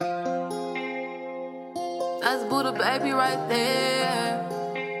That's Buddha baby right there.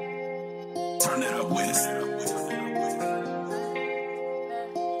 Turn that up, West.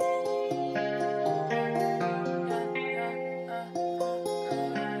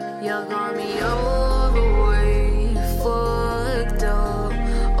 Y'all got me all the way fucked up,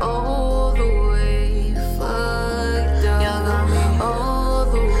 all the way fucked up. Y'all got me all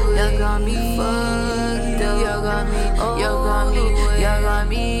the way, y'all got me fucked up. Y'all got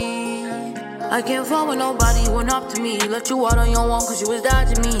me. I can't fall with nobody who went up to me. Let you out on your own cause you was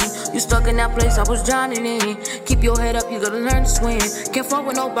dodging me. You stuck in that place I was drowning in. Keep your head up, you gotta learn to swim. Can't fall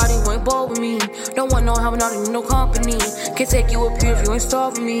with nobody who ain't bold with me. Don't want no help, not even no company. Can't take you up here if you ain't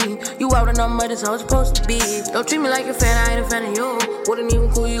starving me. You out on the mud, that's how it's supposed to be. Don't treat me like a fan, I ain't a fan of you. Wouldn't even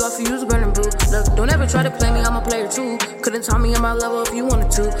cool you off if you was burning blue. Look, don't ever try to play me, I'm a player too. Couldn't tell me on my level if you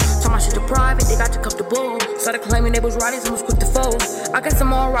wanted to. Tell my shit to private, they got you comfortable. Started claiming they was riding, some was quick to fold. I guess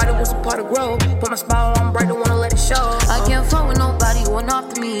I'm alright, it was a part of growth. Put my smile on bright, don't wanna let it show. I can't fuck with nobody who went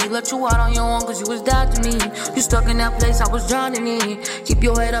after me. Let you out on your own cause you was dodging me. You stuck in that place I was drowning in. Keep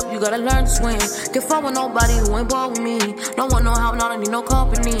your head up, you gotta learn to swim. Can't fuck with nobody who ain't ball with me. Don't want no help, not need no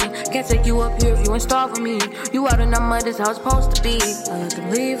company. Can't take you up here if you ain't starving me. You out in that mud, that's how it's supposed to be. I let them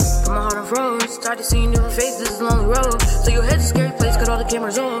leave, put my heart on froze. Started seeing different faces, this is a lonely road. So your head's a scary place, cut all the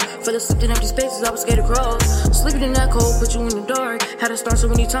cameras off. Fell asleep in empty spaces, I was scared to cross. Sleeping in that cold, put you in the dark. Had to start so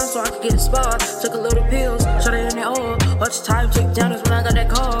many times so I could get a spot. Took a load of pills, shot it in the oil. Watch time tick down, that's when I got that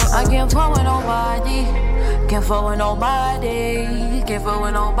call. I can't fuck with nobody. Can't fuck with nobody. Can't fuck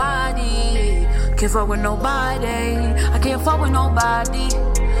with nobody. Can't fuck with nobody. I can't fuck with nobody.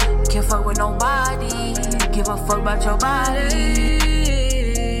 Can't fuck with nobody. Give a fuck about your body.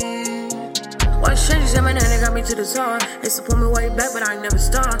 Why strangers in my name, they got me to the top. They support me way back, but I ain't never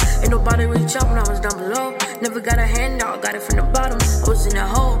stopped. Ain't nobody reach out when I was down below. Never got a handout, got it from the bottom. I was in that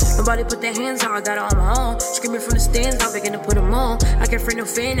hole, nobody put their hands out, I got it on my own. Screaming from the stands, I'm begging to put them on. I can't free no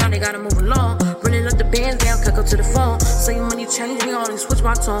fan, now they gotta move along. Running up the bands, now can't go to the phone. Saying money changed me on and switch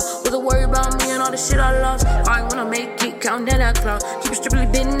my tone. Wasn't worried about me and all the shit I lost. I wanna make it, counting down that cloud. Keep it strictly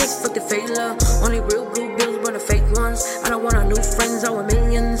business, fuck the fake love. Only real blue bills, but the fake ones. I don't want no new friends, I want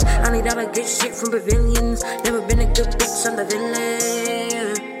millions. I need all that good shit from pavilions. Never been a good bitch on the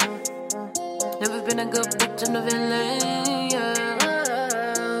villain. Never been a good bitch on the villain, yeah.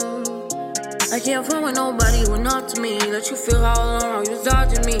 I can't fuck with nobody who not to me. Let you feel how long you was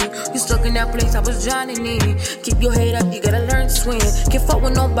dodging me. You stuck in that place I was drowning in. Keep your head up, you gotta learn to swim. Can't fuck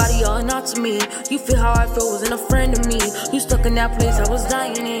with nobody, all not to me. You feel how I feel, wasn't a friend of me. You stuck in that place I was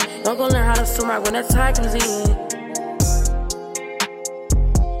dying in. Y'all gon' learn how to swim right when that tide comes in.